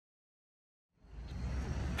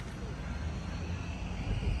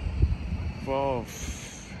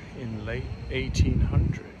evolved in late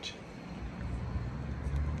 1800.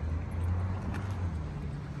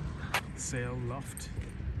 Sail loft.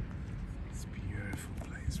 It's a beautiful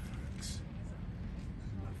place, folks.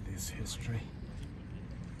 Love this history.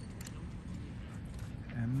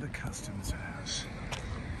 And the customs house.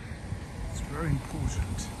 It's very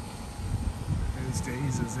important. Those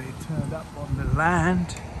days, as they turned up on the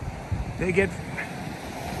land, they get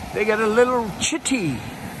a little chitty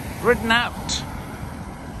written out.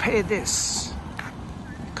 Pay this.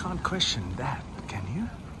 Can't question that, can you?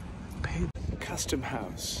 Pay the custom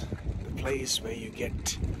house, the place where you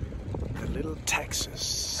get the little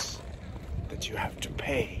taxes that you have to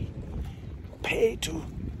pay. Pay to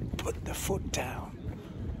put the foot down.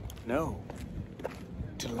 No,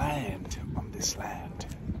 to land on this land.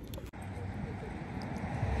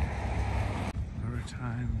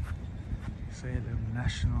 Maritime Salem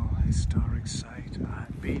National Historic Site.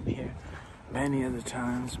 I've been here many other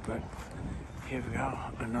times, but here we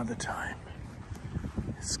are another time.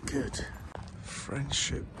 It's good.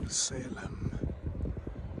 Friendship Salem.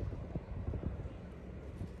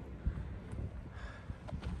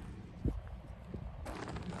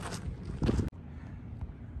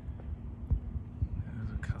 There's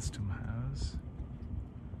a custom house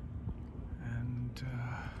and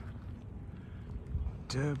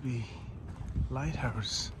Derby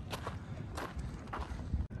Lighthouse.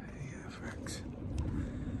 There you go, folks.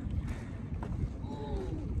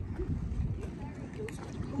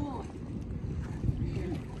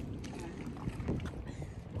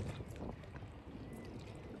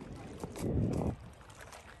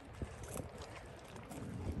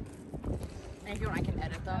 If you want, I can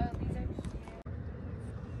edit them.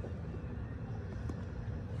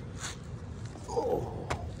 Oh,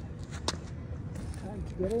 time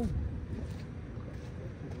to get in.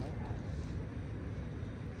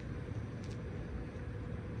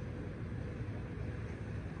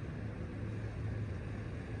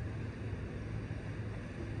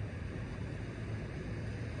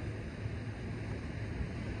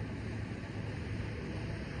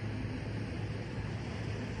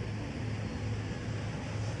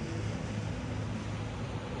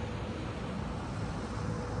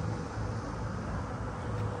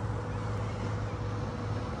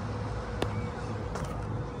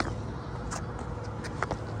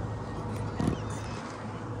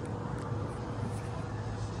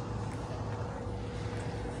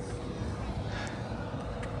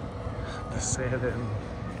 Salem,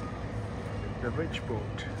 the rich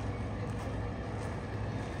boat.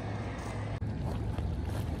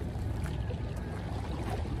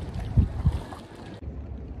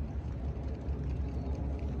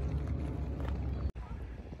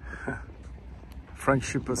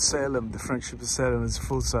 Friendship of Salem. The Friendship of Salem is a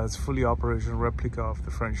full-size, fully operational replica of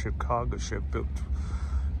the Friendship cargo ship built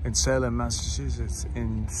in Salem, Massachusetts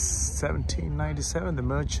in 1797. The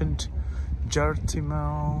merchant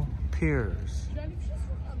Jartimo Piers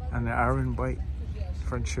and Aaron White.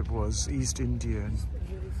 Friendship was East Indian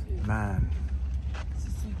man.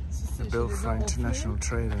 The built for international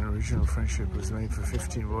trade, and original Friendship was made for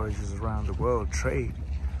 15 voyages around the world. Trade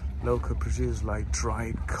local produce like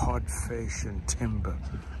dried cod, fish and timber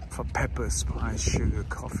for pepper, spice, sugar,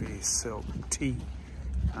 coffee, silk, tea,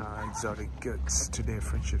 exotic goods. Today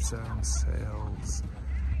Friendship sails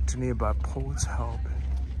to nearby ports, help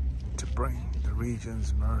to bring the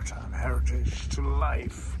region's maritime heritage to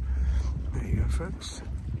life. There you go, folks.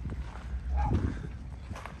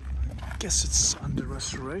 I guess it's under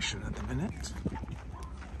restoration at the minute.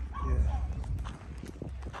 Yeah.